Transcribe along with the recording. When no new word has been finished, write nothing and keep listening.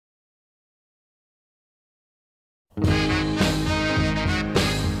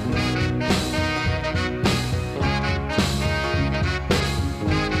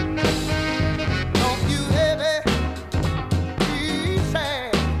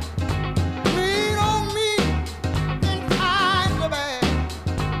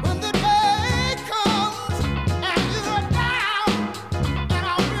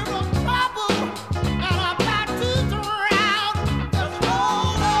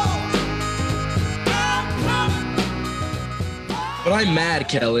But I'm mad,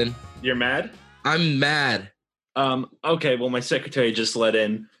 Kellen. You're mad? I'm mad. Okay, well, my secretary just let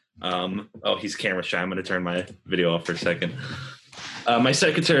in. He's camera shy. I'm going to turn my video off for a second. My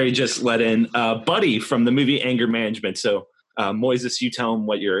secretary just let in Buddy from the movie Anger Management. So, Moises, you tell him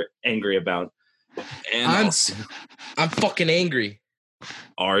what you're angry about. And I'm fucking angry.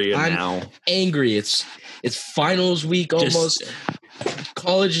 Are you I'm now? Angry. It's finals week almost.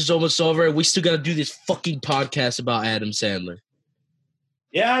 College is almost over. We still got to do this fucking podcast about Adam Sandler.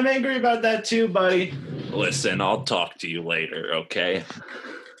 Yeah, I'm angry about that too, buddy. Listen, I'll talk to you later, okay?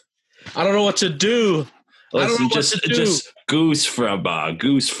 I don't know what to do. Listen, just goose fraba,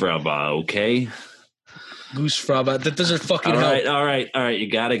 okay? Goose fraba. That doesn't fucking help. All right. You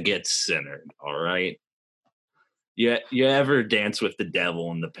gotta get centered, all right? You ever dance with the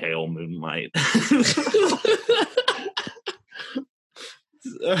devil in the pale moonlight?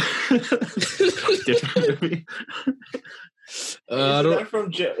 Different movie. Is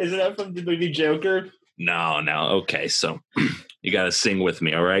that from the movie Joker? No. Okay, so you got to sing with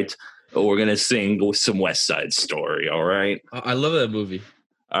me, all right? We're gonna sing some West Side Story, all right? I love that movie.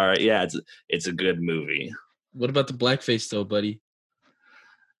 All right, yeah, it's a good movie. What about the blackface, though, buddy?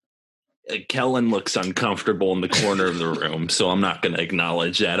 Kellen looks uncomfortable in the corner of the room, so I'm not gonna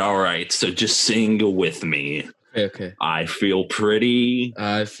acknowledge that. All right, so just sing with me. Okay. I feel pretty.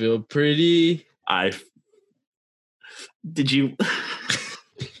 Did you?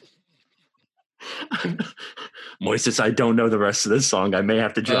 Moises, I don't know the rest of this song. I may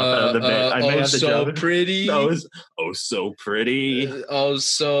have to drop out of the bed. I may have to drop it. Pretty. So pretty.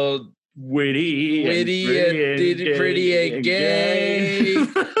 So witty and pretty and gay.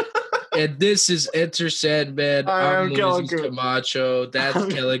 And this is Enter Sandman. I'm Moises Camacho.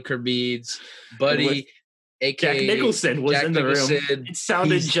 That's Kellen Kermedes. Buddy. Jack Nicholson was in the room. It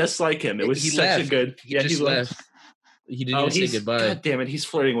sounded just like him. It was such a good. He left. He didn't even say goodbye. God damn it! He's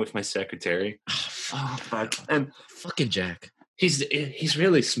flirting with my secretary. Oh fuck! And fucking Jack. He's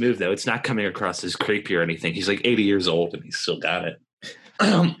really smooth though. It's not coming across as creepy or anything. He's like 80 years old and he's still got it.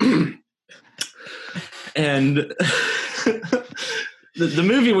 And the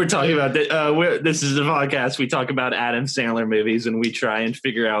movie we're talking about, this is the podcast. We talk about Adam Sandler movies and we try and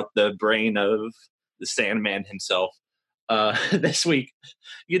figure out the brain of the Sandman himself. This week,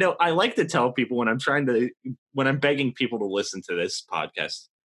 I like to tell people when I'm begging people to listen to this podcast.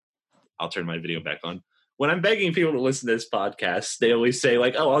 I'll turn my video back on. When I'm begging people to listen to this podcast, they always say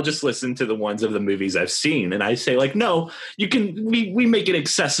like, "Oh, I'll just listen to the ones of the movies I've seen." And I say like, "No, you can. We make it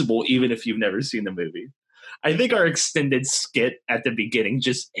accessible even if you've never seen the movie." I think our extended skit at the beginning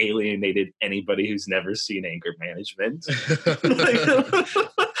just alienated anybody who's never seen Anger Management.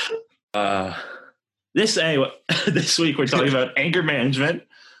 This week we're talking about Anger Management,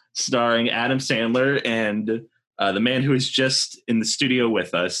 starring Adam Sandler and the man who is just in the studio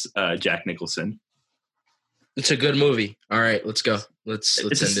with us, Jack Nicholson. It's a good movie. All right, let's go. Let's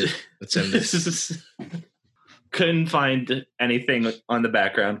end it. Let's end this. Couldn't find anything on the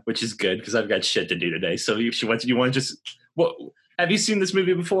background, which is good because I've got shit to do today. So you want to just have you seen this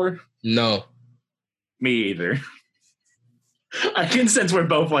movie before? No, me either. I can sense we're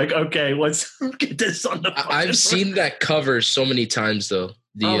both like, okay, let's get this on the podcast. I've seen that cover so many times, though.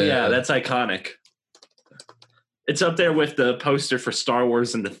 That's iconic. It's up there with the poster for Star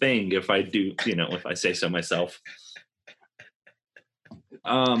Wars and The Thing, if I do, if I say so myself.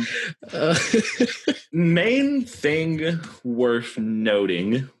 Main thing worth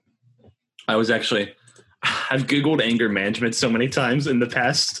noting, I've Googled anger management so many times in the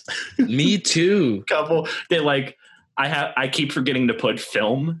past. Me too. couple that I keep forgetting to put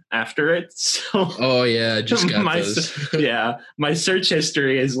film after it. So oh yeah, I just got those. My search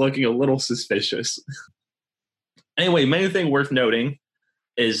history is looking a little suspicious. Anyway, main thing worth noting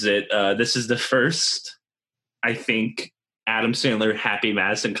is that this is the first, I think, Adam Sandler Happy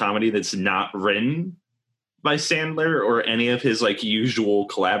Madison comedy that's not written by Sandler or any of his usual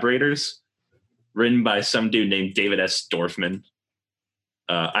collaborators. Written by some dude named David S. Dorfman.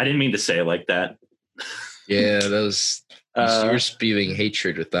 I didn't mean to say it like that. Yeah, that was you're spewing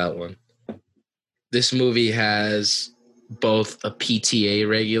hatred with that one. This movie has both a PTA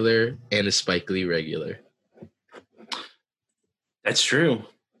regular and a Spike Lee regular. That's true.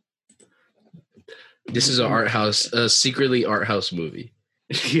 This is a secretly art house movie.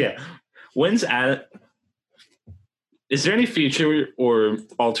 Yeah. When's Adam? Is there any future or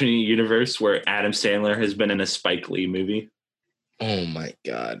alternate universe where Adam Sandler has been in a Spike Lee movie? Oh my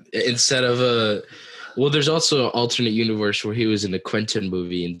God. Instead of there's also an alternate universe where he was in a Quentin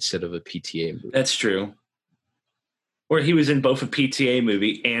movie instead of a PTA movie. That's true. Or he was in both a PTA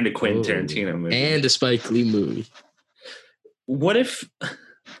movie and a Quentin Tarantino movie. And a Spike Lee movie. what if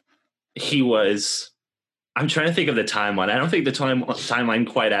he was? I'm trying to think of the timeline. I don't think the timeline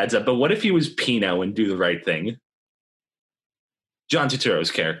quite adds up. But what if he was Pino and Do the Right Thing? John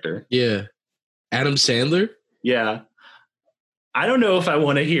Turturro's character. Yeah. Adam Sandler? Yeah. I don't know if I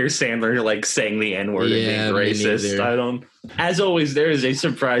want to hear Sandler like saying the N-word and being racist. I don't. As always, there is a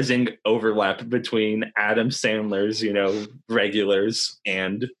surprising overlap between Adam Sandler's, regulars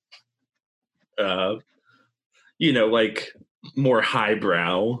and, like more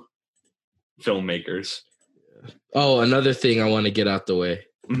highbrow filmmakers. Oh, another thing I want to get out the way.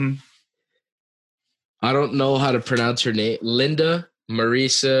 Mm-hmm. I don't know how to pronounce her name. Linda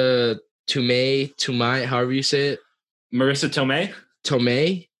Marisa Tomei, however you say it. Marisa Tomei?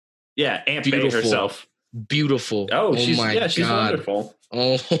 Tomei? Yeah, Aunt May herself. Beautiful. Oh, she's wonderful.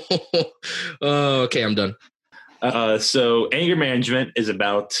 Oh, okay, I'm done. So Anger Management is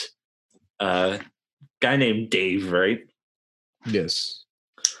about a guy named Dave, right? Yes.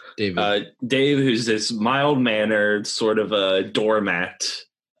 David. Dave, who's this mild-mannered, sort of a doormat,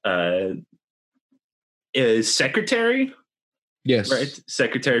 is secretary? Yes. Right?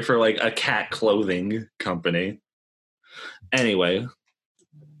 Secretary for like a cat clothing company. Anyway.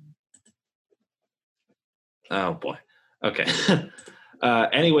 Oh boy. Okay.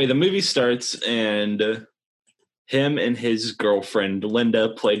 Anyway, the movie starts and him and his girlfriend, Linda,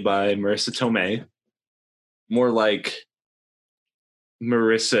 played by Marisa Tomei, more like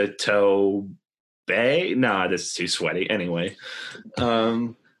Marissa Tomei. Nah, this is too sweaty. Anyway.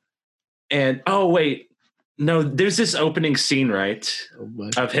 And oh wait. No, there's this opening scene, right?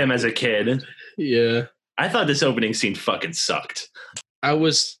 Of him as a kid. Yeah. I thought this opening scene fucking sucked. I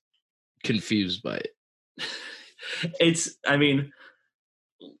was confused by it.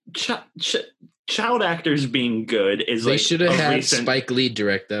 Child actors being good is they like should have had Spike Lee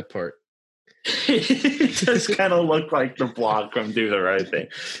direct that part. It does kind of look like the block from Do the Right Thing.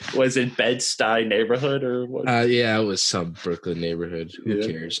 Was it Bed-Stuy neighborhood or what? Yeah, it was some Brooklyn neighborhood. Who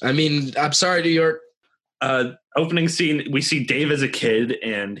cares? I mean, I'm sorry, New York. Opening scene, we see Dave as a kid,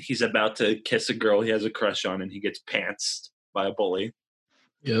 and he's about to kiss a girl he has a crush on, and he gets pantsed by a bully.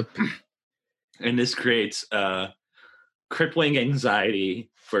 Yep. And this creates crippling anxiety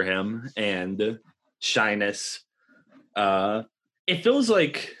for him and shyness. It feels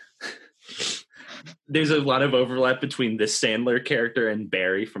like there's a lot of overlap between this Sandler character and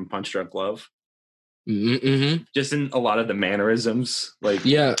Barry from Punch Drunk Love. Mm-hmm. Just in a lot of the mannerisms.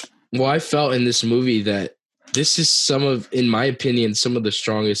 Yeah. Well, I felt in this movie that this is in my opinion, some of the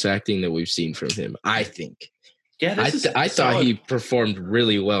strongest acting that we've seen from him, I think. Yeah, I thought he performed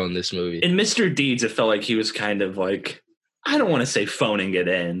really well in this movie. In Mr. Deeds, it felt like he was kind of like, I don't want to say phoning it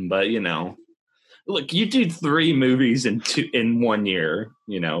in, but look, you do 3 movies in 1 year.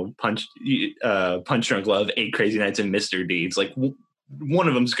 Punch Drunk Love, 8 Crazy Nights, and Mr. Deeds. Like one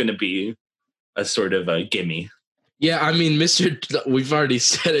of them's going to be a sort of a gimme. Yeah, I mean, we've already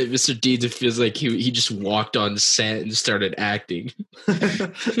said it. Mr. Deeds, it feels like he just walked on set and started acting.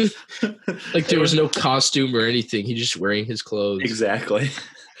 Like there was no costume or anything. He's just wearing his clothes. Exactly.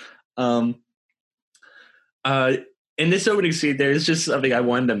 In this opening scene, there's just something I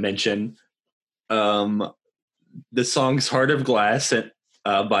wanted to mention. The songs Heart of Glass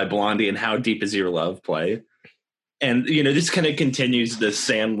by Blondie and How Deep Is Your Love play. And, this kind of continues the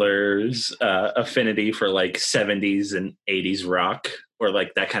Sandler's affinity for like 70s and 80s rock or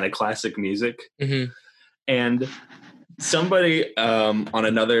like that kind of classic music. Mm-hmm. And somebody on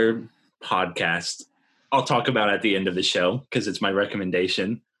another podcast, I'll talk about at the end of the show because it's my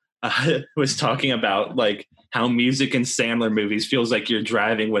recommendation, was talking about like how music in Sandler movies feels like you're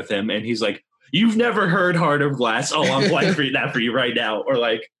driving with him. And he's like, you've never heard Heart of Glass. Oh, I'm playing that for you right now. Or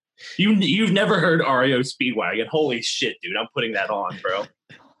like, You've never heard REO Speedwagon. Holy shit, dude. I'm putting that on, bro.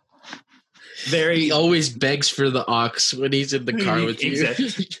 He always begs for the aux when he's in the car with you.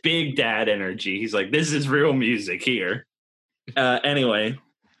 Exactly. Big dad energy. He's like, this is real music here. Anyway,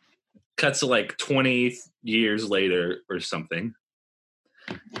 cuts to like 20 years later or something.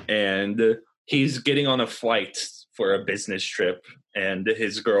 And he's getting on a flight for a business trip. And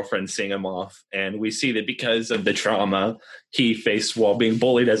his girlfriend seeing him off. And we see that because of the trauma he faced while being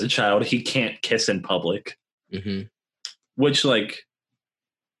bullied as a child, he can't kiss in public. Mm-hmm. Which, like,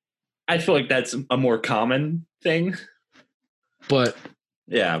 I feel like that's a more common thing. But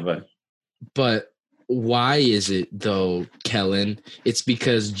why is it, though, Kellen? It's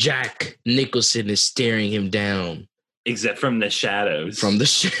because Jack Nicholson is staring him down. Except from the shadows.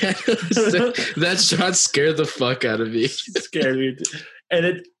 That shot scared the fuck out of me. Scared me.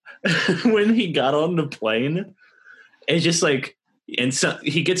 And when he got on the plane, it's just like,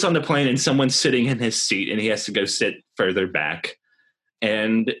 he gets on the plane and someone's sitting in his seat and he has to go sit further back,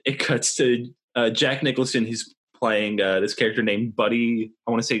 and it cuts to Jack Nicholson. He's playing this character named Buddy.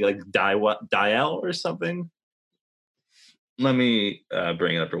 I want to say like Dial or something. Let me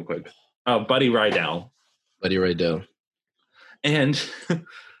bring it up real quick. Buddy Rydell. Buddy Rydell. And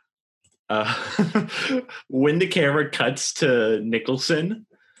when the camera cuts to Nicholson,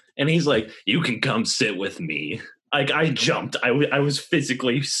 and he's like, "You can come sit with me." Like, I jumped. I was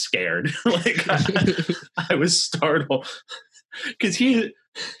physically scared. Like, I was startled because he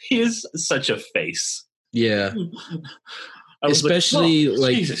is such a face. Yeah. Especially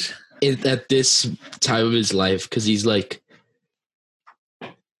at this time of his life, because he's like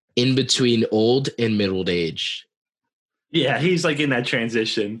in between old and middle age. Yeah, he's like in that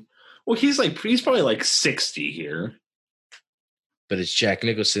transition. Well, he's probably like 60 here. But it's Jack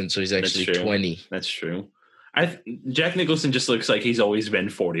Nicholson, so he's actually 20. That's true. Jack Nicholson just looks like he's always been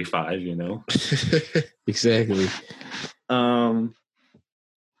 45, you know? Exactly.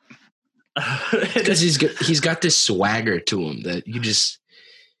 Because he's got this swagger to him that you just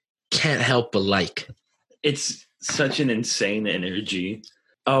can't help but like. It's such an insane energy.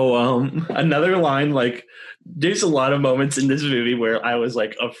 Oh, another line, like, there's a lot of moments in this movie where I was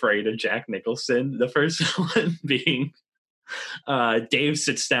like afraid of Jack Nicholson. The first one being Dave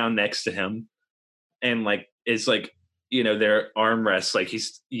sits down next to him and like is like, you know, their armrests, like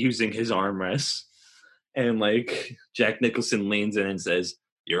he's using his armrests, and like Jack Nicholson leans in and says,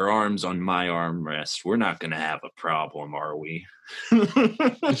 "Your arm's on my armrest. We're not gonna have a problem, are we?"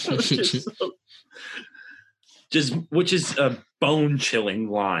 Which is a bone-chilling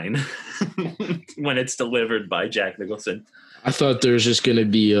line when it's delivered by Jack Nicholson. I thought there was just going to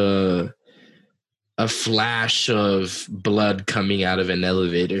be a flash of blood coming out of an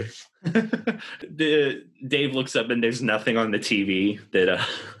elevator. Dave looks up and there's nothing on the TV that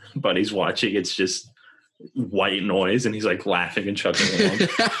Buddy's watching. It's just white noise, and he's like laughing and chuckling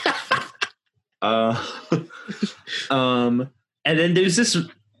along. And then there's this.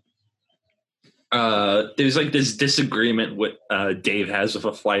 There's like this disagreement with Dave has with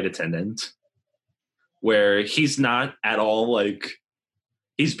a flight attendant, where he's not at all like,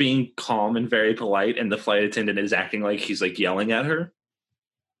 he's being calm and very polite, and the flight attendant is acting like he's like yelling at her.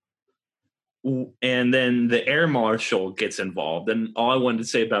 And then the air marshal gets involved, and all I wanted to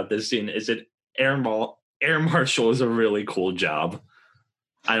say about this scene is that air marshal is a really cool job.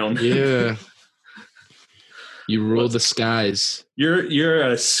 I don't know. Yeah. You rule the skies. You're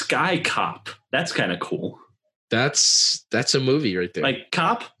a sky cop. That's kind of cool. That's a movie right there. Like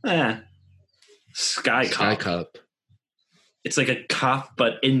cop? Sky cop. It's like a cop,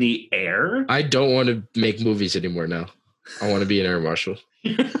 but in the air. I don't want to make movies anymore now. I want to be an air marshal.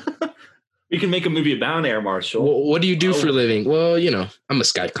 We can make a movie about an air marshal. Well, what do you do for a living? Well, you know, I'm a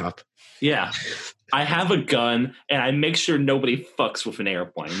sky cop. Yeah. I have a gun, and I make sure nobody fucks with an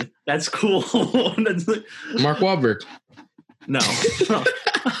airplane. That's cool. That's like, Mark Wahlberg. No. If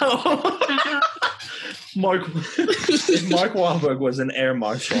Mark Wahlberg was an air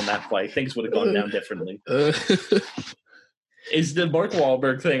marshal in that flight, things would have gone down differently. Is the Mark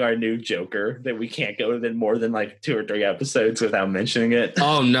Wahlberg thing our new Joker that we can't go within more than like 2 or 3 episodes without mentioning it?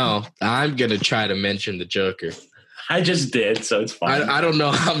 Oh, no. I'm going to try to mention the Joker. I just did, so it's fine. I don't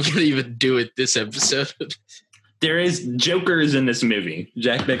know how I'm going to even do it this episode. There is Jokers in this movie.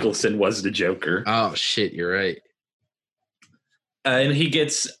 Jack Nicholson was the Joker. Oh, shit. You're right. And he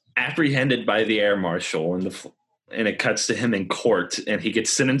gets apprehended by the air marshal, and it cuts to him in court, and he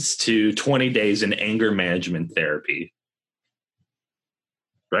gets sentenced to 20 days in anger management therapy.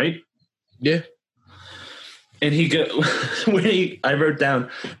 Right? Yeah. And I wrote down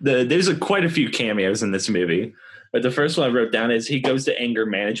there's quite a few cameos in this movie, but the first one I wrote down is he goes to anger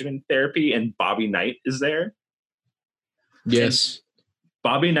management therapy, and Bobby Knight is there. Yes. And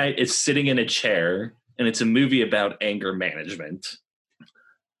Bobby Knight is sitting in a chair, and it's a movie about anger management.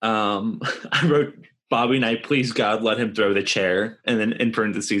 I wrote, Bobby Knight, please God, let him throw the chair, and then in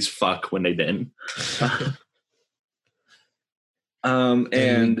parentheses, fuck when they didn't.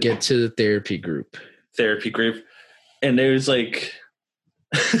 And get to the therapy group. And there's like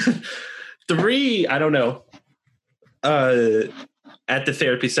 3, I don't know. At the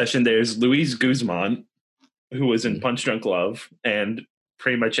therapy session, there's Luis Guzman, who was in Punch Drunk Love and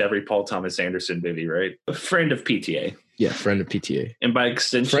pretty much every Paul Thomas Anderson movie, right? A friend of PTA. Yeah, friend of PTA. And by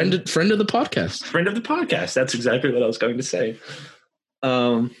extension, friend of the podcast. Friend of the podcast. That's exactly what I was going to say.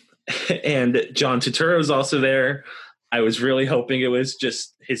 And John Turturro is also there. I was really hoping it was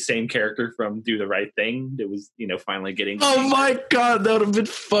just his same character from Do the Right Thing that was, finally getting. Oh my god, that would have been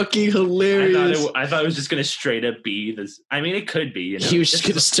fucking hilarious. I thought it was just going to straight up be this. I mean, it could be. He was just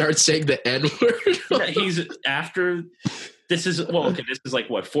going to start saying the N word. He's after. This is This is like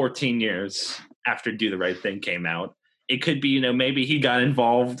what 14 years after Do the Right Thing came out. It could be, maybe he got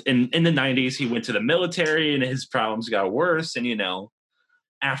involved in the 90s. He went to the military and his problems got worse. And,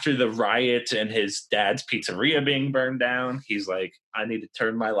 after the riot and his dad's pizzeria being burned down, he's like, I need to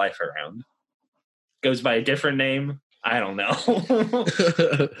turn my life around. Goes by a different name. I don't know.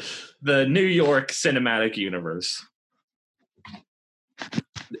 The New York Cinematic Universe.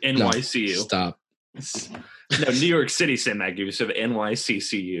 NYCU. No, stop. No, New York City Cinematic Universe, so the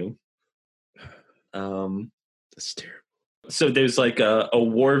NYCCU. That's terrible. So there's like a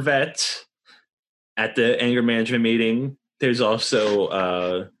war vet at the anger management meeting. There's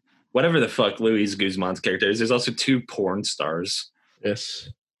also whatever the fuck Luis Guzman's character is. There's also 2 porn stars. Yes.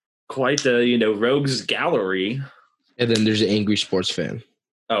 Quite the, rogues gallery. And then there's an angry sports fan.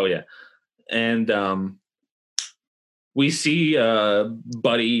 Oh, yeah. And we see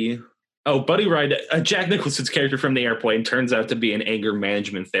Buddy Ride, Jack Nicholson's character from The Airplane, turns out to be an anger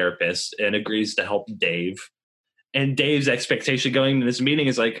management therapist and agrees to help Dave. And Dave's expectation going into this meeting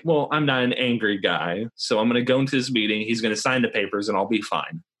is like, well, I'm not an angry guy, so I'm going to go into this meeting. He's going to sign the papers and I'll be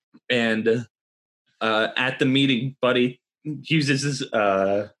fine. And at the meeting, Buddy uses this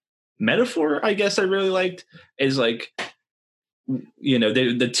metaphor, I guess I really liked, is like,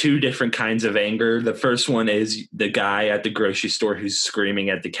 the 2 different kinds of anger. The first one is the guy at the grocery store who's screaming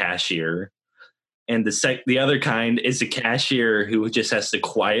at the cashier. And the other kind is the cashier who just has to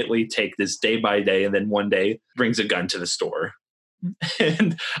quietly take this day by day and then one day brings a gun to the store.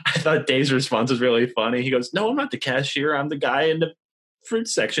 And I thought Dave's response was really funny. He goes, no, I'm not the cashier. I'm the guy in the fruit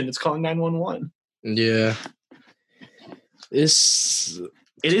section that's calling 911. Yeah.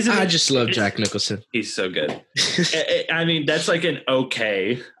 I just love Jack Nicholson. He's so good. I mean, that's like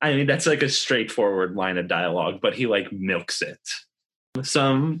that's like a straightforward line of dialogue, but he like milks it.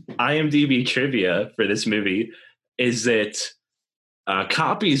 Some IMDb trivia for this movie is that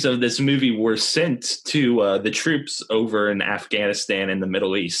copies of this movie were sent to the troops over in Afghanistan and the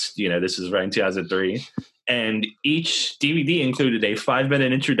Middle East. This is right in 2003. And each DVD included a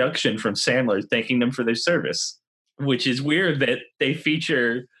 5-minute introduction from Sandler thanking them for their service, which is weird that they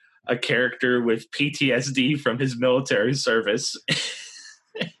feature a character with PTSD from his military service.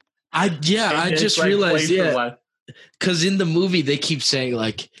 I just realized, because in the movie they keep saying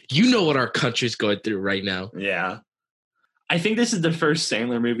like, what our country's going through right now. Yeah. I think this is the first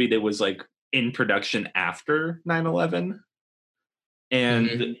Sandler movie that was like in production after 9/11.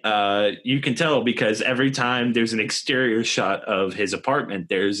 And you can tell because every time there's an exterior shot of his apartment,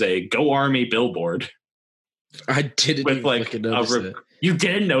 there's a Go Army billboard. I didn't with like notice it. You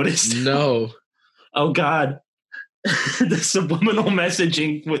didn't notice? No. Oh God. The subliminal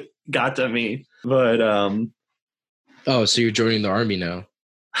messaging got to me. But oh, so you're joining the army now?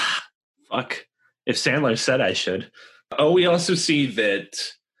 Fuck. If Sandler said I should. Oh, we also see that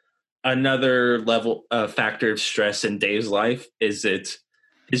another level factor of stress in Dave's life is that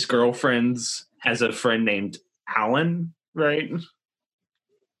his girlfriend's has a friend named Alan, right?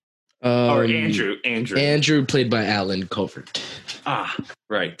 Or Andrew. Andrew, played by Alan Covert. Ah,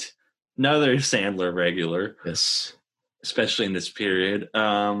 right. Another Sandler regular. Yes. Especially in this period.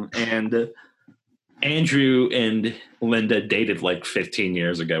 And Andrew and Linda dated like 15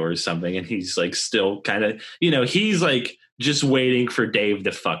 years ago or something. And he's like still kind of, he's like just waiting for Dave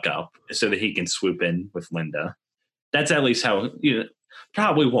to fuck up so that he can swoop in with Linda. That's at least how,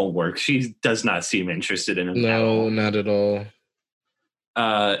 probably won't work. She does not seem interested in him. No, not at all.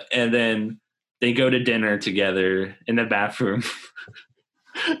 And then they go to dinner together in the bathroom.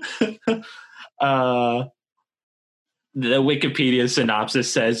 The Wikipedia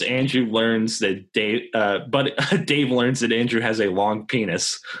synopsis says Andrew learns that Dave learns that Andrew has a long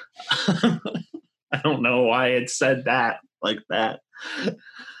penis. I don't know why it said that like that.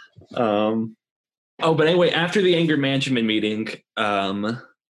 But anyway, after the anger management meeting,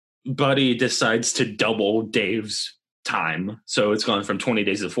 Buddy decides to double Dave's time. So it's gone from 20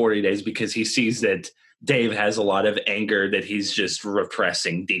 days to 40 days because he sees that Dave has a lot of anger that he's just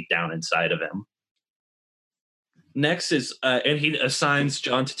repressing deep down inside of him. Next is, and he assigns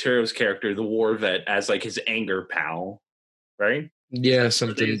John Turturro's character, the war vet, as like his anger pal, right? Yeah,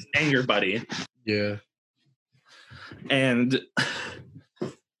 something. His anger buddy. Yeah. And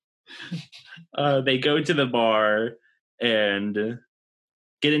they go to the bar and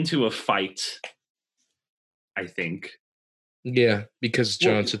get into a fight, I think. Yeah, because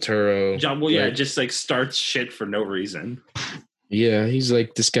John Turturro. Just like starts shit for no reason. Yeah, he's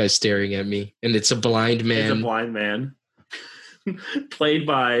like, this guy's staring at me, and it's a blind man. It's a blind man. Played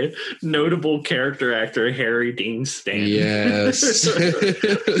by notable character actor Harry Dean Stanton. Yes.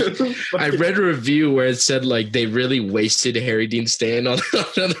 I read a review where it said like they really wasted Harry Dean Stanton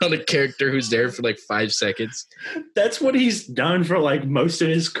on a character who's there for like 5 seconds. That's what he's done for like most of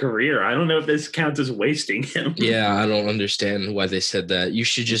his career. I don't know if this counts as wasting him. Yeah, I don't understand why they said that. You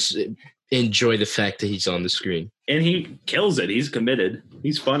should just enjoy the fact that he's on the screen. And he kills it. He's committed.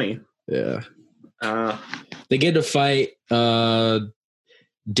 He's funny. Yeah. They get to fight.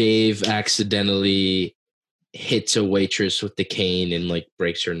 Dave accidentally hits a waitress with the cane and like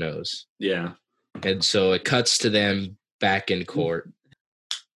breaks her nose. Yeah. And so it cuts to them back in court.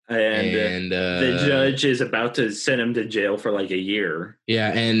 And the judge is about to send him to jail for like a year.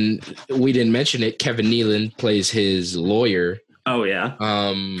 Yeah, and we didn't mention it. Kevin Nealon plays his lawyer. Oh yeah,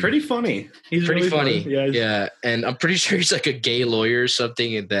 pretty funny. He's pretty really funny. Yeah, and I'm pretty sure he's like a gay lawyer or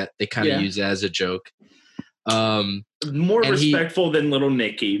something that they kind of use as a joke. More respectful than Little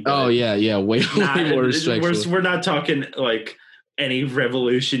Nicky. Oh yeah, way more respectful. We're not talking like any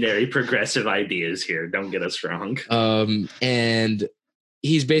revolutionary progressive ideas here. Don't get us wrong. And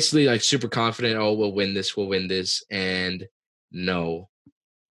he's basically like super confident. Oh, we'll win this, and no.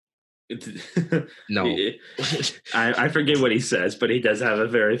 No. I forget what he says, but he does have a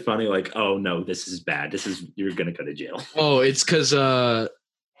very funny like, oh no, this is bad. You're gonna go to jail. Oh, it's because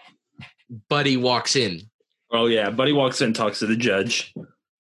Buddy walks in. Oh yeah, Buddy walks in, talks to the judge,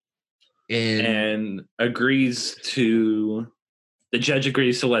 and agrees to. The judge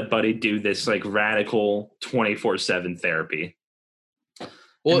agrees to let Buddy do this like radical 24/7 therapy.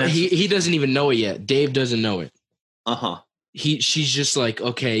 Well, he doesn't even know it yet. Dave doesn't know it. Uh-huh. She's just like,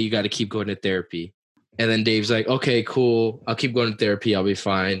 okay, you got to keep going to therapy. And then Dave's like, okay, cool. I'll keep going to therapy. I'll be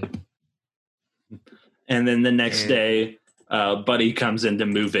fine. And then the next day, Buddy comes in to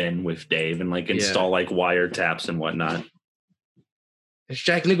move in with Dave and like install like wiretaps and whatnot. It's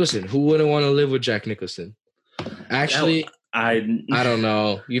Jack Nicholson. Who wouldn't want to live with Jack Nicholson? Actually, I don't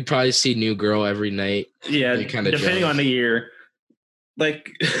know. You'd probably see New Girl every night. Yeah, depending on the year.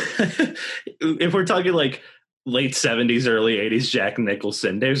 Like, if we're talking like late 70s, early 80s Jack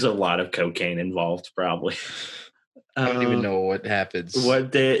Nicholson, there's a lot of cocaine involved, probably. I don't even know what happens.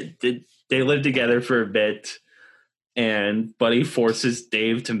 What they live together for a bit, and Buddy forces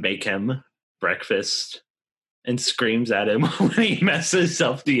Dave to make him breakfast and screams at him when he messes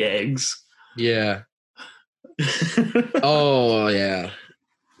up the eggs. Yeah. Oh, yeah.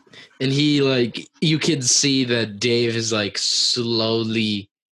 And he, like, you can see that Dave is, like, slowly...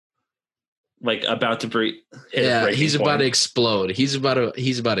 Like, about to break. Yeah, he's about to explode. He's about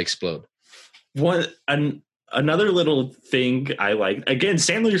to explode. Another little thing I like, again,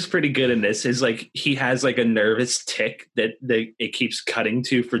 Sandler's pretty good in this, is, like, he has, like, a nervous tick that it keeps cutting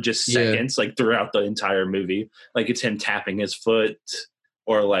to for just seconds, like, throughout the entire movie. Like, it's him tapping his foot,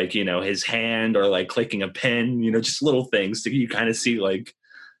 or, like, you know, his hand, or, like, clicking a pen, you know, just little things that you kind of see, like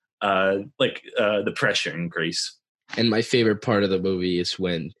the pressure increase. And my favorite part of the movie is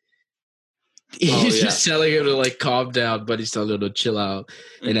when he's just telling him to like calm down, but he's telling him to chill out.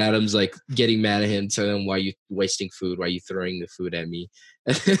 And Adam's like getting mad at him, telling him, why are you wasting food? Why are you throwing the food at me?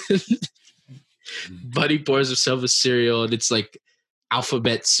 Buddy pours himself a cereal, and it's like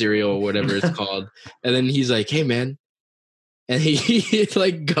alphabet cereal or whatever it's called. And then he's like, hey man. And he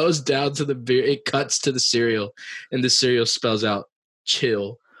like goes down to the beer. It cuts to the cereal, and the cereal spells out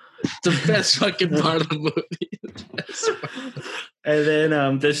chill. The best fucking part of the movie. And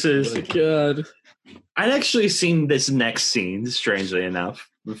then this is... Oh my God. I'd actually seen this next scene, strangely enough,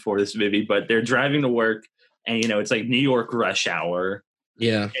 before this movie, but they're driving to work, and, you know, it's like New York rush hour.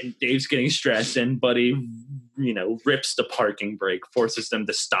 Yeah. And Dave's getting stressed, and Buddy, you know, rips the parking brake, forces them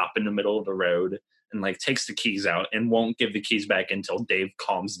to stop in the middle of the road, and, like, takes the keys out and won't give the keys back until Dave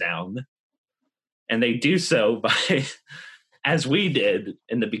calms down. And they do so by... as we did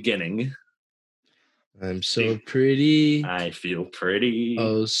in the beginning. I'm so pretty. I feel pretty.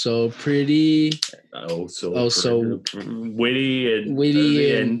 Oh, so pretty. Oh, so witty and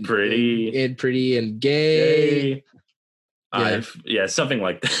pretty. And pretty and gay. Yeah, something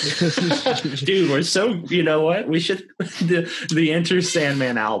like that. Dude, we're so, you know what? We should, the Enter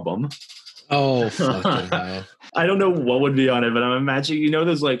Sandman album. Oh, fucking hell. I don't know what would be on it, but I'm imagining, you know,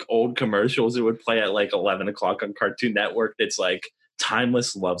 those like old commercials that would play at like 11 o'clock on Cartoon Network. That's like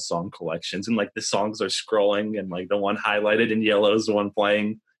timeless love song collections, and like the songs are scrolling, and like the one highlighted in yellow is the one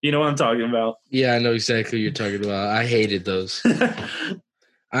playing. You know what I'm talking about? Yeah, I know exactly what you're talking about. I hated those.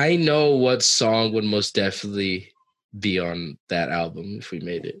 I know what song would most definitely be on that album if we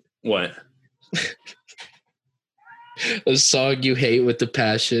made it. What? A song you hate with the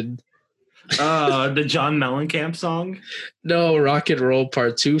passion. The John Mellencamp song? No, Rock and Roll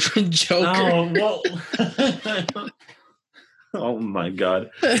Part 2 from Joker. Oh, well. Oh my God.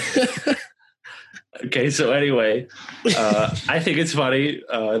 Okay, so anyway, I think it's funny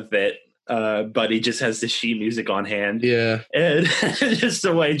that Buddy just has the sheet music on hand. Yeah. And just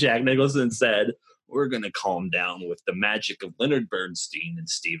the way Jack Nicholson said, we're going to calm down with the magic of Leonard Bernstein and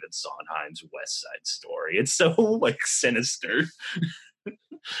Stephen Sondheim's West Side Story. It's so like sinister.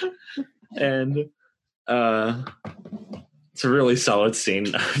 And it's a really solid scene.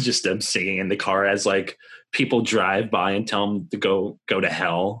 Just them singing in the car as like people drive by and tell them to go to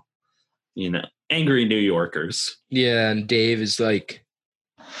hell. You know, angry New Yorkers. Yeah, and Dave is like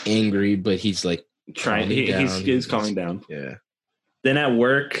angry, but he's like trying. He's calming down. Yeah. Then at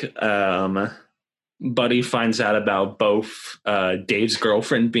work, Buddy finds out about both Dave's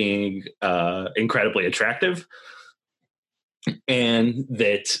girlfriend being incredibly attractive, and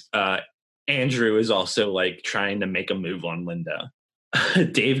that Andrew is also like trying to make a move on Linda.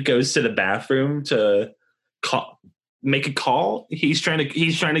 Dave goes to the bathroom to make a call. He's trying to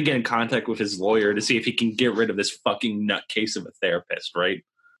get in contact with his lawyer to see if he can get rid of this fucking nutcase of a therapist, right?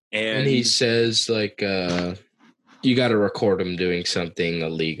 And he says like you got to record him doing something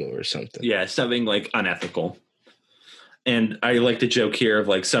illegal or something. Yeah, something like unethical. And I like the joke here of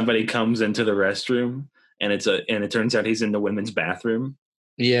like somebody comes into the restroom and it turns out he's in the women's bathroom.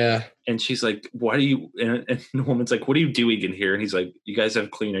 Yeah. And she's like, "Why do you?" And the woman's like, "What are you doing in here?" And he's like, "You guys have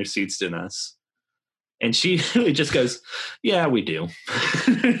cleaner seats than us." And she just goes, "Yeah, we do."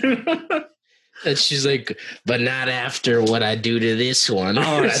 And she's like, "But not after what I do to this one."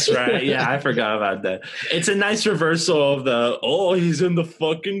 Oh, that's right. Yeah, I forgot about that. It's a nice reversal of he's in the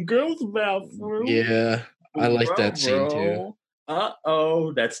fucking girls' bathroom. Yeah, I like that scene too.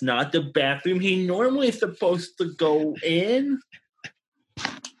 Uh-oh, that's not the bathroom he normally is supposed to go in.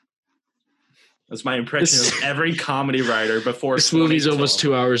 That's my impression of every comedy writer before. This movie's almost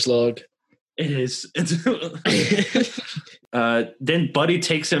 2 hours long. It is. Then Buddy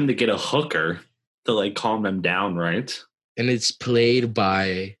takes him to get a hooker to like calm them down, right? And it's played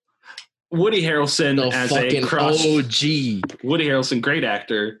by Woody Harrelson as a OG. Woody Harrelson, great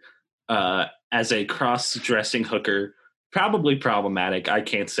actor, as a cross-dressing hooker. Probably problematic. I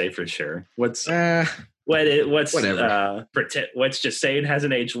can't say for sure. Whatever. Let's just say it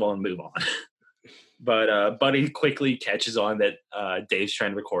hasn't aged well and move on. But Buddy quickly catches on that Dave's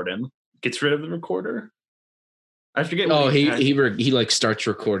trying to record him. Gets rid of the recorder. I forget. He like starts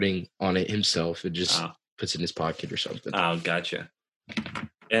recording on it himself and just puts it in his pocket or something. Oh, gotcha.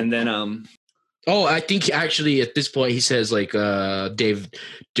 And then I think actually at this point he says like Dave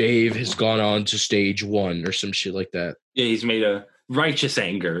has gone on to stage 1 or some shit like that. Yeah, he's made a righteous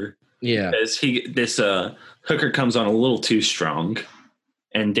anger. Yeah, as this hooker comes on a little too strong,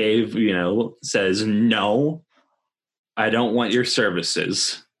 and Dave, says, "No, I don't want your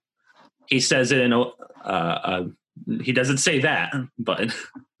services." He says it in he doesn't say that, but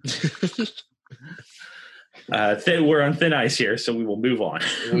we're on thin ice here, so we will move on.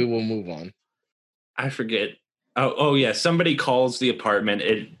 We will move on. I forget. Oh yeah, somebody calls the apartment.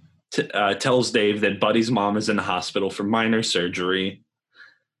 It tells Dave that Buddy's mom is in the hospital for minor surgery.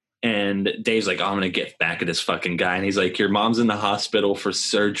 And Dave's like, "I'm going to get back at this fucking guy." And he's like, "Your mom's in the hospital for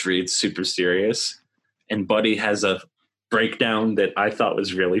surgery. It's super serious." And Buddy has a breakdown that I thought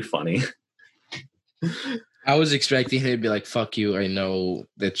was really funny. I was expecting him to be like, "Fuck you. I know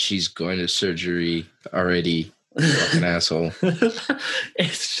that she's going to surgery already." Fucking asshole.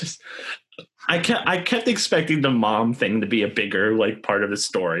 It's just, I kept expecting the mom thing to be a bigger like part of the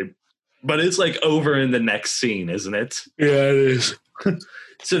story, but it's like over in the next scene, isn't it? Yeah, it is.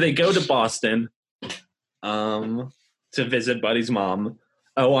 So they go to Boston to visit Buddy's mom.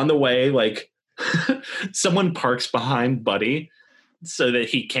 Oh, on the way, like someone parks behind Buddy so that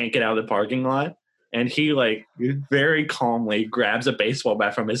he can't get out of the parking lot. And he like very calmly grabs a baseball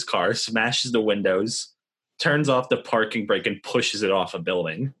bat from his car, smashes the windows, turns off the parking brake and pushes it off a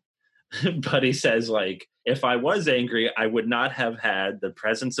building. Buddy says like, "If I was angry, I would not have had the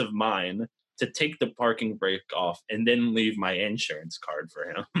presence of mind to take the parking brake off and then leave my insurance card for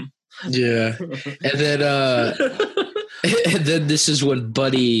him." Yeah. And then this is when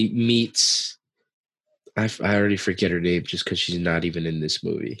Buddy meets, I already forget her name just because she's not even in this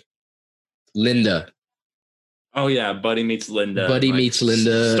movie. Linda. Oh yeah, Buddy meets Linda. Meets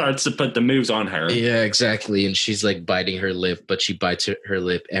Linda. Starts to put the moves on her. Yeah, exactly. And she's like biting her lip, but she bites her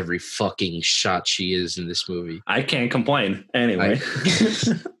lip every fucking shot she is in this movie. I can't complain. Anyway.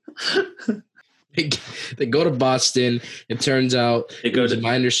 They go to Boston. It turns out They it go was to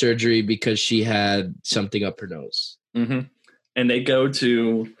minor surgery because she had something up her nose. and they go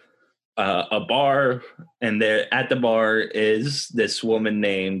to a bar, and there at the bar is this woman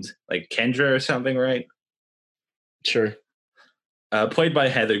named like Kendra or something, right? Sure. Played by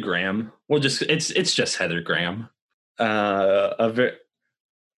Heather Graham. Well, it's just Heather Graham. And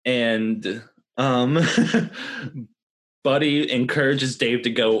Buddy encourages Dave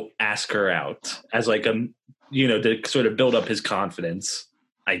to go ask her out as like to sort of build up his confidence,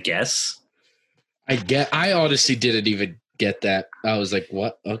 I guess. I honestly didn't even get that. I was like,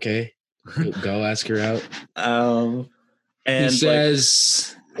 what? Okay. Go ask her out. And he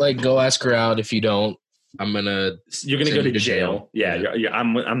says, go ask her out. If you don't, you're gonna go to jail. Yeah.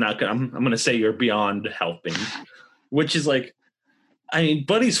 I'm gonna say you're beyond helping, which is like, I mean,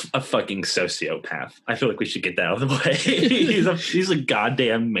 Buddy's a fucking sociopath. I feel like we should get that out of the way. he's a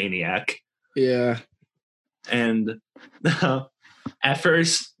goddamn maniac. Yeah. And at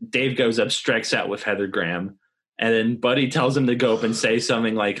first, Dave goes up, strikes out with Heather Graham, and then Buddy tells him to go up and say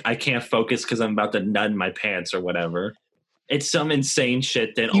something like, I can't focus because I'm about to nut in my pants or whatever. It's some insane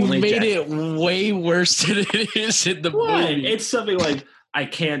shit that you made it way worse than it is in the movie. It's something like, I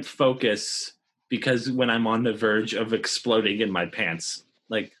can't focus because when I'm on the verge of exploding in my pants.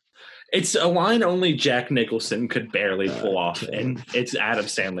 Like, it's a line only Jack Nicholson could barely pull off, and it's Adam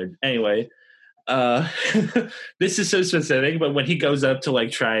Sandler. Anyway, this is so specific, but when he goes up to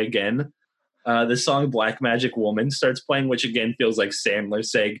try again, the song Black Magic Woman starts playing, which again feels like Sandler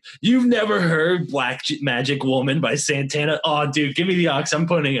saying, you've never heard Black Magic Woman by Santana? Oh, dude, give me the aux. I'm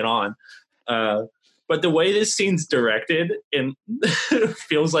putting it on. But the way this scene's directed, and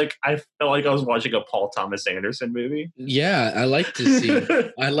feels like I felt like I was watching a Paul Thomas Anderson movie. Yeah, I liked this scene.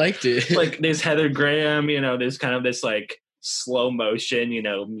 I liked it. Like, there's Heather Graham, there's kind of this slow motion,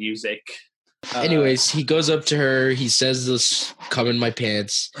 music. Anyways, he goes up to her. He says this, come in my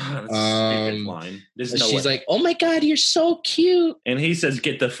pants. Line. She's like, oh my God, you're so cute. And he says,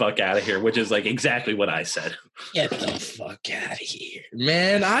 get the fuck out of here, which is exactly what I said. Get the fuck out of here.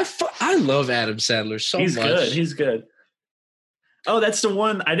 Man, I love Adam Sandler so much. He's good. Oh, that's the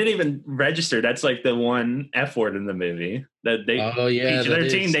one. I didn't even register. That's the one F word in the movie. That they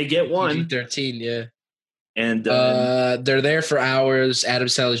PG-13, they get one. PG-13, yeah. And they're there for hours. Adam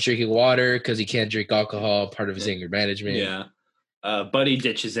Sandler's drinking water because he can't drink alcohol, part of his anger management. Yeah. Buddy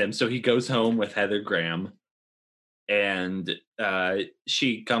ditches him, so he goes home with Heather Graham, and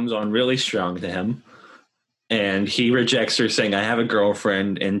she comes on really strong to him, and he rejects her, saying, I have a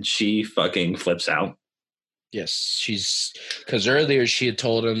girlfriend, and she fucking flips out. Yes, because earlier she had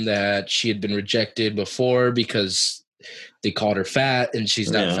told him that she had been rejected before because they called her fat, and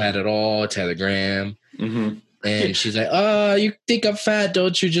she's not fat at all. It's Heather Graham. Mm-hmm. And she's like, oh, you think I'm fat,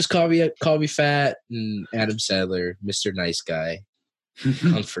 don't you? Just call me fat. And Adam Sandler, Mr. Nice Guy,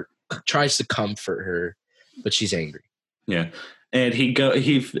 tries to comfort her, but she's angry. Yeah. And he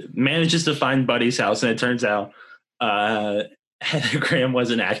manages to find Buddy's house, and it turns out Heather Graham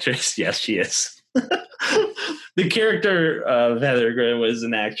was an actress. Yes, she is. The character of Heather Graham was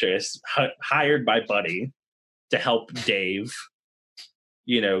an actress hired by Buddy to help Dave,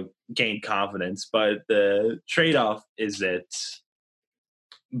 gain confidence. But the trade-off is that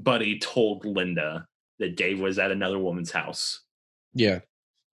Buddy told Linda that Dave was at another woman's house. Yeah.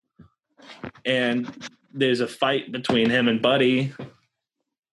 And there's a fight between him and Buddy.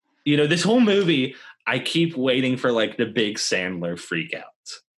 This whole movie, I keep waiting for the big Sandler freak out.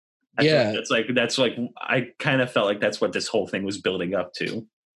 I kind of felt like that's what this whole thing was building up to.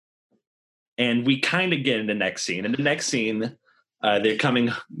 And we kind of get in the next scene. In the next scene, they're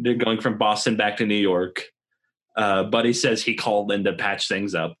going from Boston back to New York. Buddy says he called Linda to patch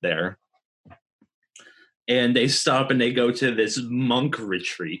things up there. And they stop and they go to this monk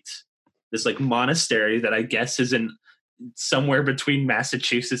retreat, this monastery that I guess is in somewhere between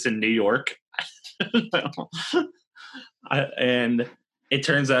Massachusetts and New York. And it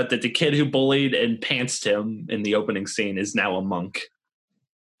turns out that the kid who bullied and pantsed him in the opening scene is now a monk,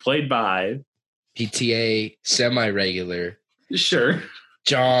 played by PTA semi-regular. Sure.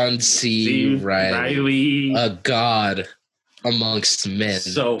 John C. Reilly. A god amongst men.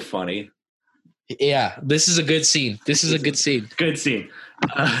 So funny. Yeah, this is a good scene. Good scene.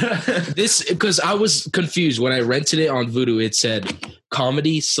 Because I was confused when I rented it on Vudu. It said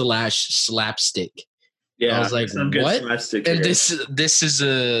comedy / slapstick. Yeah, I was like, what? And this is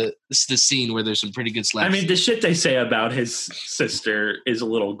the scene where there's some pretty good slapstick. I mean, the shit they say about his sister is a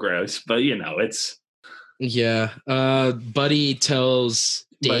little gross, but it's. Yeah. Buddy tells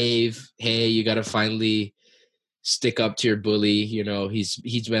Dave, hey, you got to finally stick up to your bully. You know,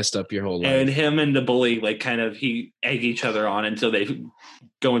 he's messed up your whole life. And him and the bully, like, kind of he egg each other on until they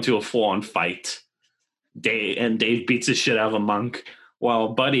go into a full-on fight. Dave beats the shit out of a monk, while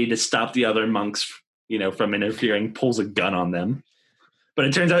Buddy, to stop the other monks, you know, from interfering, pulls a gun on them. But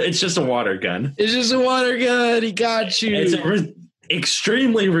it turns out it's just a water gun. It's just a water gun. He got you. It's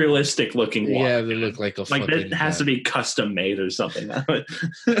extremely realistic looking water. Yeah, they look like a like that has to be custom made or something.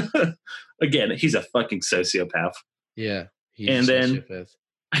 Again, he's a fucking sociopath. Yeah. And then,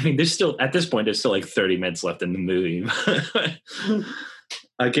 I mean, there's still like 30 minutes left in the movie.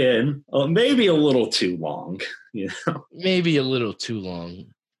 Again, maybe a little too long. You know, maybe a little too long.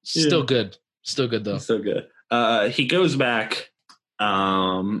 Still good. Still good though. Still good. He goes back.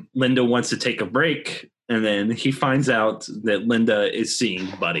 Linda wants to take a break, and then he finds out that Linda is seeing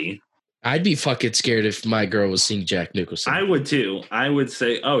Buddy. I'd be fucking scared if my girl was seeing Jack Nicholson. I would too. I would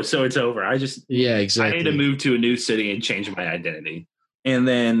say, oh, so it's over. Yeah, exactly. I need to move to a new city and change my identity. And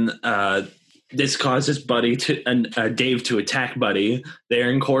then this causes Buddy Dave to attack Buddy.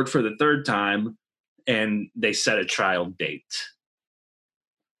 They're in court for the third time, and they set a trial date.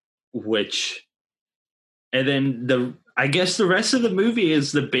 And then I guess the rest of the movie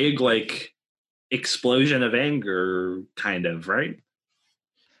is the big, like, explosion of anger, kind of, right?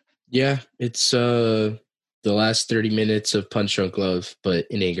 Yeah, it's the last 30 minutes of Punch Drunk Love, but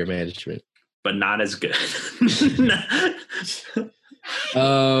in anger management. But not as good.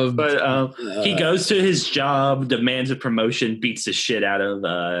 He goes to his job, demands a promotion, beats the shit out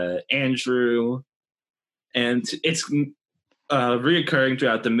of Andrew. And it's reoccurring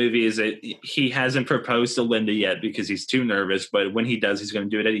throughout the movie is that he hasn't proposed to Linda yet because he's too nervous. But when he does, he's going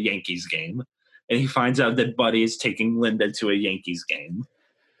to do it at a Yankees game. And he finds out that Buddy is taking Linda to a Yankees game.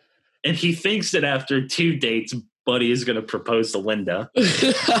 And he thinks that after 2 dates, Buddy is going to propose to Linda.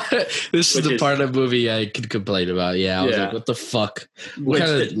 This is the part of the movie I could complain about. Yeah, I was like, what the fuck? What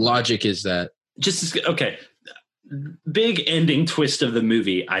kind of logic is that? Okay. Big ending twist of the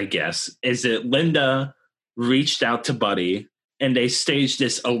movie, I guess, is that Linda reached out to Buddy and they staged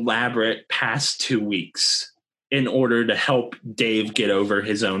this elaborate past 2 weeks in order to help Dave get over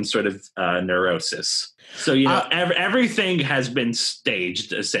his own sort of neurosis. So, you know, everything has been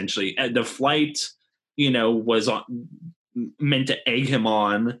staged, essentially. The flight, you know, was meant to egg him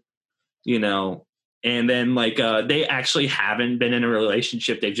on, you know, and then, like, they actually haven't been in a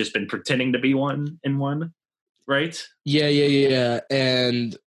relationship. They've just been pretending to be one, right? Yeah.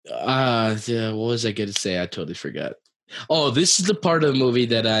 And what was I going to say? I totally forgot. Oh, this is the part of the movie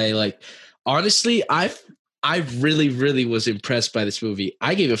that I like. Honestly, I really, really was impressed by this movie.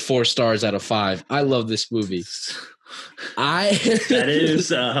 I gave it 4 stars out of 5. I love this movie. That is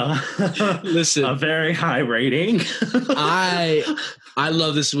listen, a very high rating. I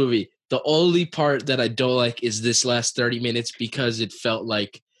love this movie. The only part that I don't like is this last 30 minutes because it felt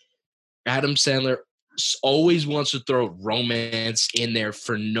like Adam Sandler always wants to throw romance in there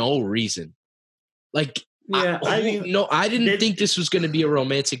for no reason. Like, yeah, I didn't think this was going to be a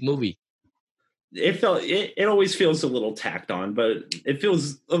romantic movie. It always feels a little tacked on, but it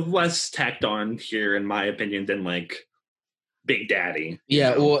feels less tacked on here, in my opinion, than like Big Daddy.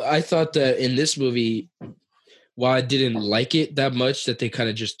 Yeah, well, I thought that in this movie, while I didn't like it that much, that they kind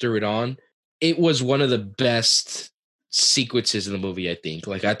of just threw it on, it was one of the best sequences in the movie, I think.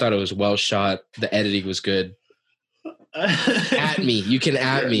 Like, I thought it was well shot. The editing was good. At me. You can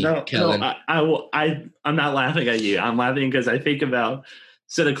at me, Kellen. No, I'm not laughing at you. I'm laughing because I think about...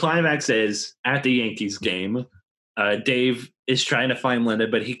 So the climax is at the Yankees game. Dave is trying to find Linda,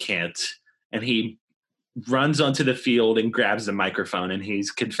 but he can't. And he runs onto the field and grabs the microphone, and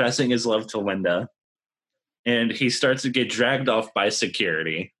he's confessing his love to Linda. And he starts to get dragged off by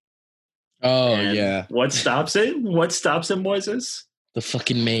security. Oh, and yeah. What stops him? Moises? The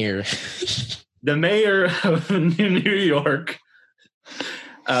fucking mayor. The mayor of New York.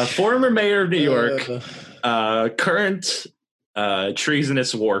 Former mayor of New York. Current...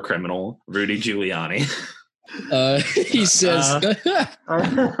 treasonous war criminal Rudy Giuliani. He says, like, let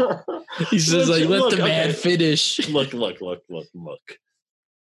the man finish. Look.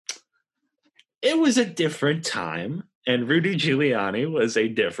 It was a different time, and Rudy Giuliani was a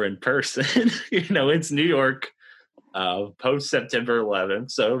different person. You know, it's New York, post September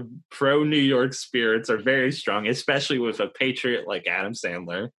 11th, so pro New York spirits are very strong, especially with a patriot like Adam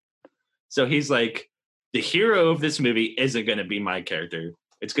Sandler. So he's like, the hero of this movie isn't going to be my character.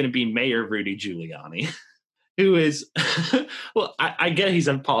 It's going to be Mayor Rudy Giuliani, who is, well, I get he's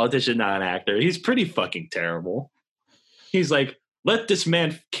a politician, not an actor. He's pretty fucking terrible. He's like, let this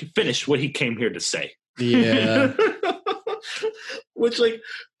man finish what he came here to say. Yeah. Which, like,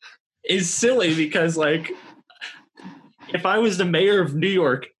 is silly because, like, if I was the mayor of New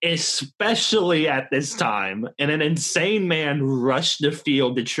York, especially at this time, and an insane man rushed the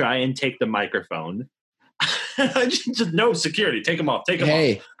field to try and take the microphone, just no security. Take him off. Take him off.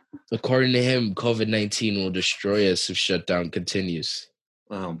 Hey, according to him, COVID-19 will destroy us if shutdown continues.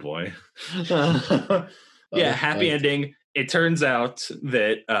 Oh boy. Happy ending. It turns out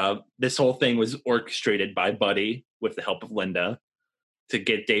that this whole thing was orchestrated by Buddy with the help of Linda to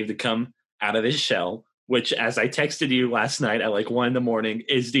get Dave to come out of his shell, which, as I texted you last night at like 1 a.m,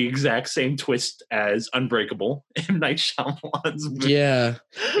 is the exact same twist as Unbreakable in Night Shyamalan's movie. Yeah.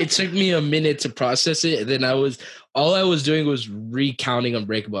 It took me a minute to process it. And then all I was doing was recounting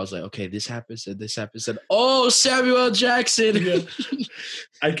Unbreakable. I was like, okay, this happens and this happens. And Samuel L. Jackson. Yeah.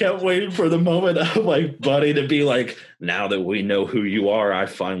 I kept waiting for the moment of like Buddy to be like, now that we know who you are, I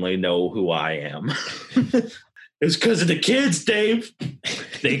finally know who I am. It's because of the kids, Dave.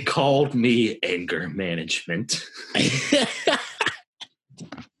 They called me anger management.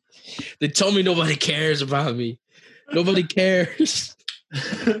 They told me nobody cares about me. Nobody cares.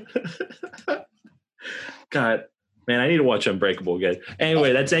 God, man, I need to watch Unbreakable again.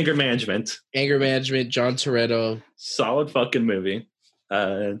 Anyway, that's Anger Management. Anger Management, John Toretto. Solid fucking movie.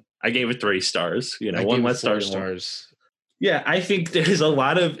 I gave it 3 stars. One less star. 4 stars. Yeah, I think there's a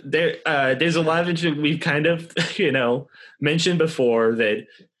lot of we've kind of mentioned before that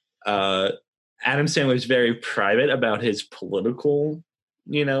Adam Sandler is very private about his political,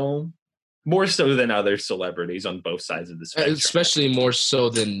 more so than other celebrities on both sides of the spectrum. Especially more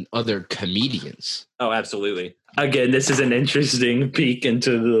so than other comedians. Oh, absolutely. Again, this is an interesting peek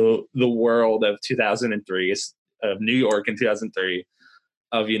into the world of 2003, of New York in 2003.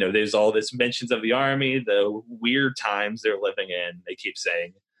 Of, there's all this mentions of the army, the weird times they're living in, they keep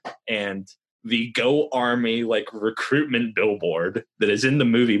saying, and the Go Army recruitment billboard that is in the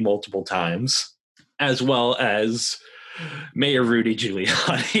movie multiple times, as well as Mayor Rudy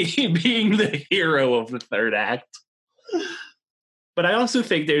Giuliani being the hero of the third act. But I also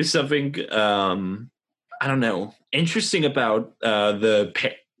think there's something, interesting about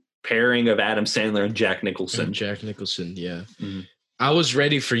the pairing of Adam Sandler and Jack Nicholson. Jack Nicholson, yeah. Mm-hmm. I was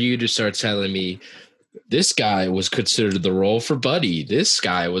ready for you to start telling me this guy was considered the role for Buddy. This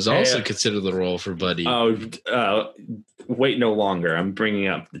guy was also considered the role for Buddy. Oh, wait no longer. I'm bringing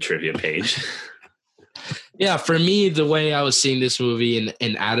up the trivia page. Yeah, for me, the way I was seeing this movie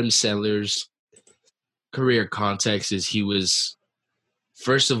in Adam Sandler's career context is he was,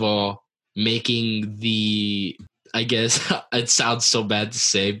 first of all, making I guess it sounds so bad to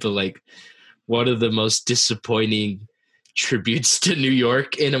say, but one of the most disappointing tributes to New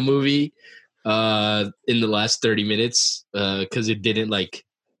York in a movie in the last 30 minutes because it didn't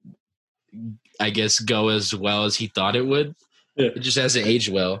I guess go as well as he thought it would. Yeah. It just hasn't aged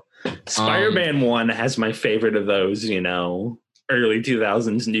well. Spider-Man 1 has my favorite of those, early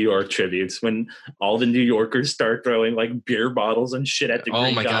 2000s New York tributes when all the New Yorkers start throwing beer bottles and shit at the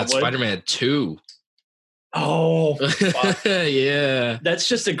Green Goblin. God, Spider-Man 2. Oh, yeah. That's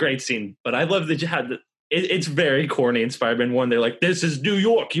just a great scene. But I love that you had it's very corny in Spider-Man 1. They're like, this is New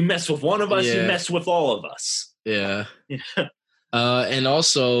York. You mess with one of us, you mess with all of us. Yeah. And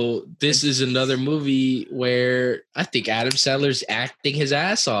also, this is another movie where I think Adam Sandler's acting his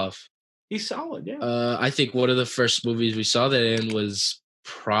ass off. He's solid, yeah. I think one of the first movies we saw that in was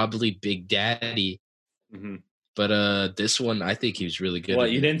probably Big Daddy. Mm-hmm. But this one, I think he was really good.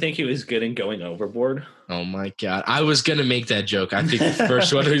 What, you didn't think he was good in Going Overboard? Oh, my God. I was going to make that joke. I think the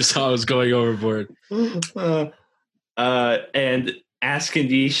first one we saw was Going Overboard. And Ask and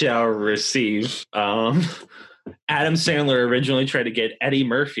Ye Shall Receive. Adam Sandler originally tried to get Eddie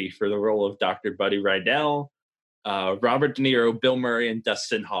Murphy for the role of Dr. Buddy Rydell. Robert De Niro, Bill Murray, and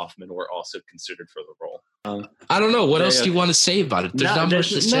Dustin Hoffman were also considered for the role. I don't know. What else do you want to say about it? There's not much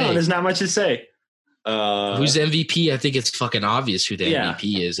to say. No, there's not much to say. Who's the MVP? I think it's fucking obvious who the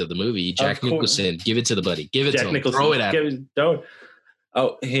MVP is of the movie. Jack Nicholson. Give it to the buddy. Give it to him. Nicholson. Throw it at him.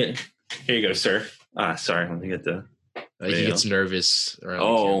 Oh, here you go, sir. Sorry. Let me get the... he gets nervous.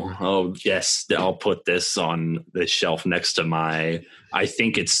 Oh, yes. I'll put this on the shelf next to I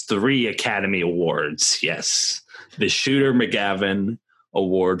think it's 3 Academy Awards. Yes. The Shooter McGavin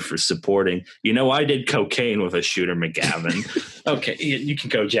Award for supporting. I did cocaine with a Shooter McGavin. Okay. You can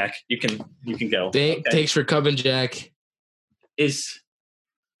go, Jack. You can go. Okay. Thanks for coming, Jack. He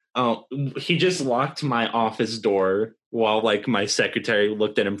just locked my office door while my secretary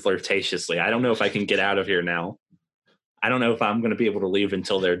looked at him flirtatiously. I don't know if I can get out of here now. I don't know if I'm going to be able to leave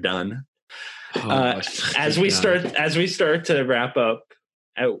until they're done. As we start to wrap up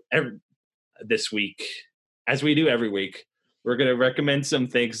this week, as we do every week, we're going to recommend some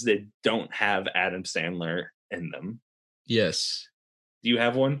things that don't have Adam Sandler in them. Yes. Do you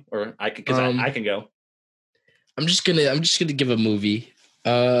have one, or I can? Because I can go. I'm just gonna give a movie.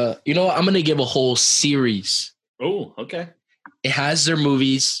 You know what? I'm gonna give a whole series. Oh, okay. It has their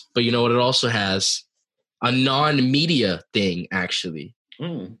movies, but you know what? It also has a non-media thing, actually.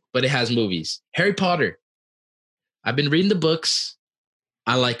 But it has movies. Harry Potter. I've been reading the books.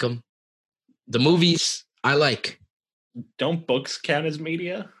 I like them. The movies, I like. Don't books count as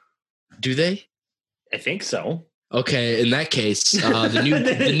media? Do they? I think so. Okay, in that case,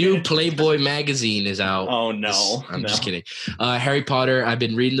 the new Playboy magazine is out. Oh no, I'm just kidding. Harry Potter. I've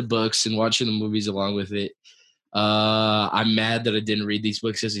been reading the books and watching the movies along with it. I'm mad that I didn't read these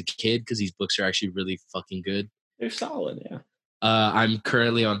books as a kid because these books are actually really fucking good. They're solid, yeah. I'm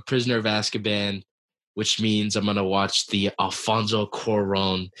currently on Prisoner of Azkaban, which means I'm gonna watch the Alfonso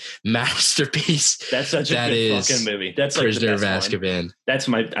Cuarón masterpiece. That's such a good fucking movie. That's like Prisoner the best of Azkaban.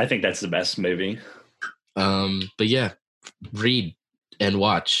 One. I think that's the best movie. But yeah, read and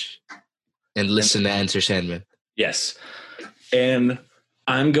watch and listen to Enter Sandman. Yes, and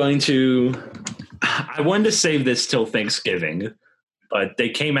I wanted to save this till Thanksgiving, but they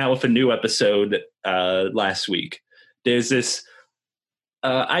came out with a new episode last week. There's this.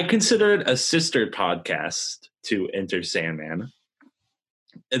 I consider it a sister podcast to Enter Sandman.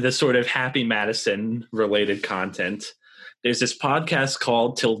 The sort of Happy Madison related content. There's this podcast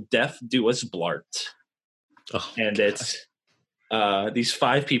called Till Death Do Us Blart. Oh, and it's these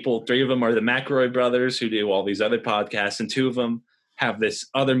 5 people. 3 of them are the McElroy brothers who do all these other podcasts, and 2 of them have this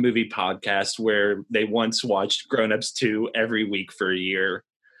other movie podcast where they once watched Grown Ups 2 every week for a year,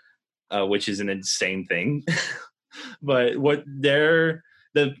 which is an insane thing. But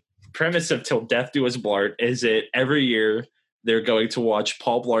the premise of Till Death Do Us Blart is that every year they're going to watch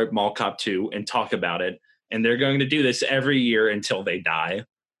Paul Blart Mall Cop 2 and talk about it. And they're going to do this every year until they die.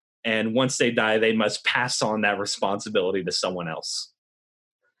 And once they die, they must pass on that responsibility to someone else.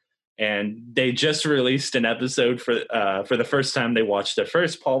 And they just released an episode for the first time. They watched the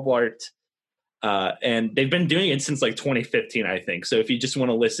first Paul Blart. And they've been doing it since like 2015, I think. So if you just want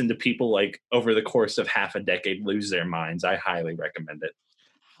to listen to people like over the course of half a decade lose their minds, I highly recommend it.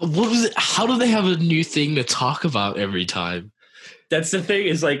 What was it? How do they have a new thing to talk about every time? That's the thing,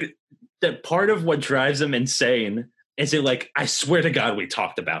 is like that part of what drives them insane is it like, I swear to God, we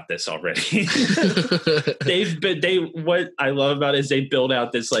talked about this already. What I love about it is they build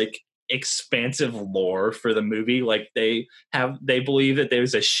out this like expansive lore for the movie. Like they believe that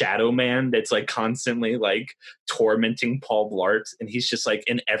there's a shadow man that's like constantly like tormenting Paul Blart, and he's just like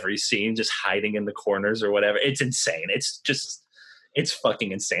in every scene just hiding in the corners or whatever. It's insane. It's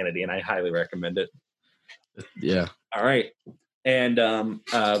fucking insanity, and I highly recommend it. Yeah. All right. And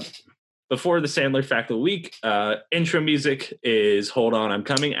before the Sandler Fact of the Week, intro music is Hold On, I'm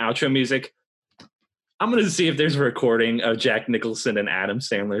Coming. Outro music, I'm going to see if there's a recording of Jack Nicholson and Adam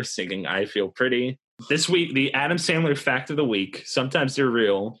Sandler singing I Feel Pretty. This week, the Adam Sandler Fact of the Week, sometimes they're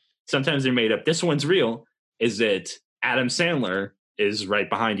real, sometimes they're made up. This one's real, is that Adam Sandler is right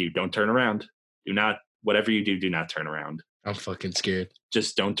behind you. Don't turn around. Whatever you do not turn around. I'm fucking scared.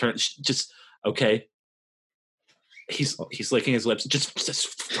 Just don't turn. Just okay. He's licking his lips.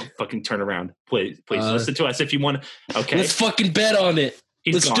 Just don't fucking turn around, please. Listen to us if you want. Okay, let's fucking bet on it.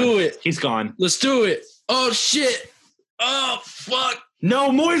 Let's do it. He's gone. Let's do it. Oh shit. Oh fuck.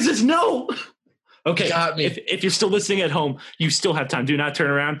 No, Moises, no. Okay, got me. If you're still listening at home, you still have time. Do not turn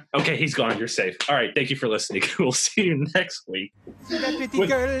around. Okay, he's gone. You're safe. All right, thank you for listening. We'll see you next week.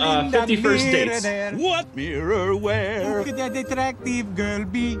 With 51st Dates. What mirror wear? Who could that attractive girl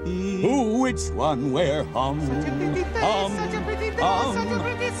be? Who, which one, where? Hum, hum,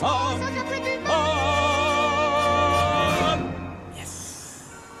 hum,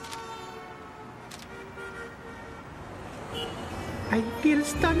 I feel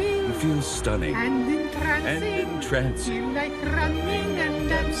stunning. You feel stunning And entrancing. Feel like running and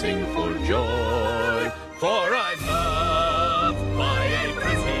dancing for joy. For I love